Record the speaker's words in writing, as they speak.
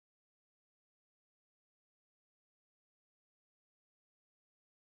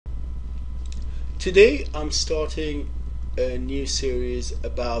Today I'm starting a new series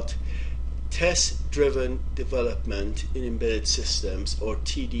about test-driven development in embedded systems, or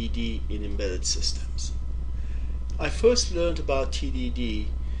TDD in embedded systems. I first learned about TDD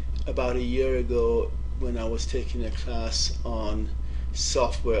about a year ago when I was taking a class on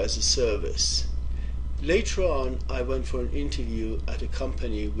software as a service. Later on, I went for an interview at a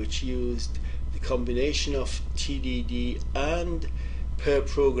company which used the combination of TDD and pair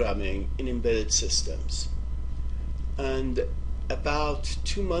programming in embedded systems. And about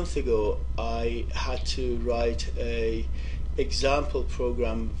 2 months ago, I had to write an example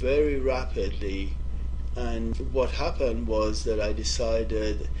program very rapidly, and what happened was that I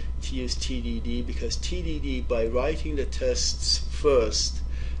decided to use TDD because TDD, by writing the tests first,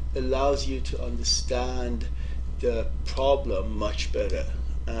 allows you to understand the problem much better.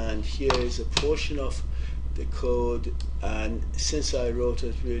 And here is a portion of the code, and since I wrote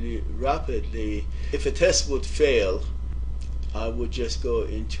it really rapidly, if a test would fail, I would just go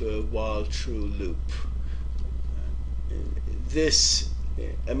into a while true loop. This,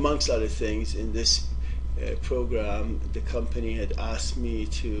 amongst other things, in this program, the company had asked me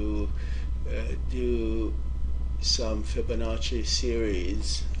to do some Fibonacci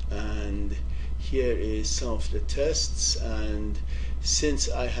series, and here is some of the tests. And since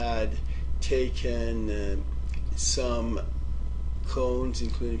I had taken some cones,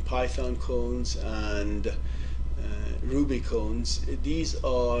 including Python cones and Ruby cones, these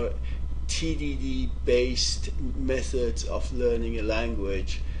are TDD based methods of learning a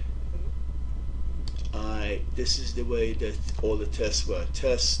language. This is the way that all the tests work.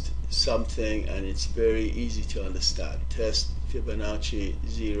 Test something and it's very easy to understand. Test Fibonacci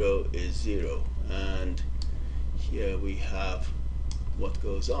 0 is 0, and here we have what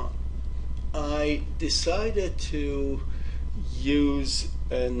goes on. I decided to use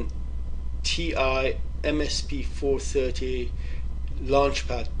an TI MSP430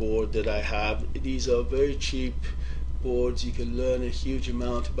 Launchpad board that I have. These are very cheap boards. You can learn a huge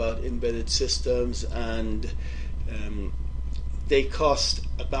amount about embedded systems, and they cost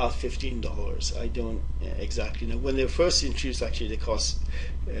about $15. I don't exactly know. When they were first introduced, actually they cost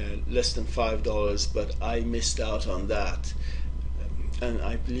less than $5, but I missed out on that. And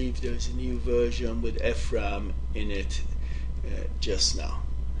I believe there's a new version with FRAM in it just now.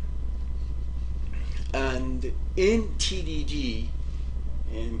 And in TDD,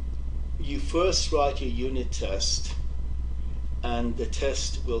 you first write your unit test, and the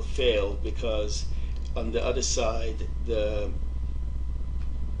test will fail because on the other side the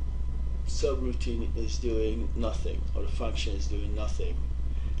subroutine is doing nothing, or the function is doing nothing,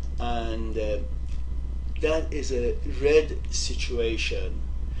 and that is a red situation.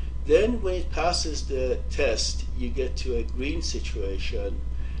 Then when it passes the test, you get to a green situation,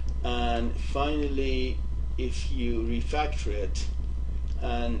 and finally if you refactor it,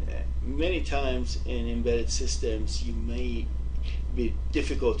 and many times in embedded systems you may be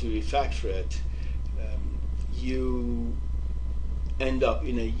difficult to refactor it, you end up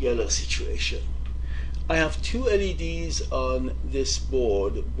in a yellow situation. I have two LEDs on this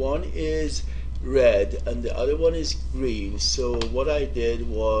board. One is red and the other one is green. So what I did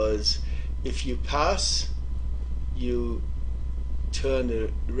was, if you pass, you turn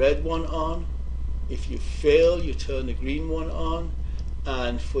the red one on. If you fail, you turn the green one on.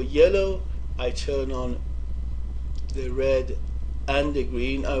 And for yellow, I turn on the red and the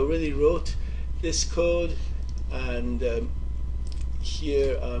green. I already wrote this code, and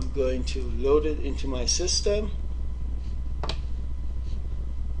here I'm going to load it into my system. And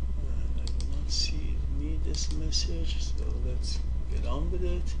I do not need this message, so let's get on with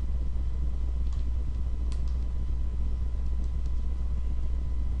it.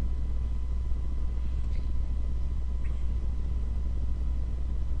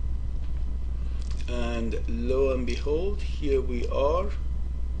 And lo and behold, here we are,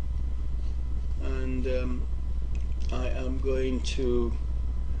 and I am going to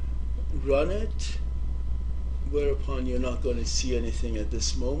run it, whereupon you're not going to see anything at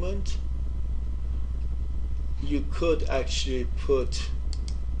this moment. You could actually put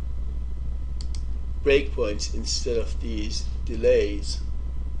breakpoints instead of these delays.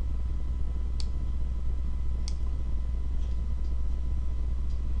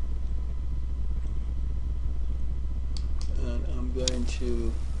 And I'm going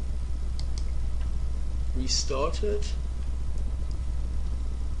to restart it.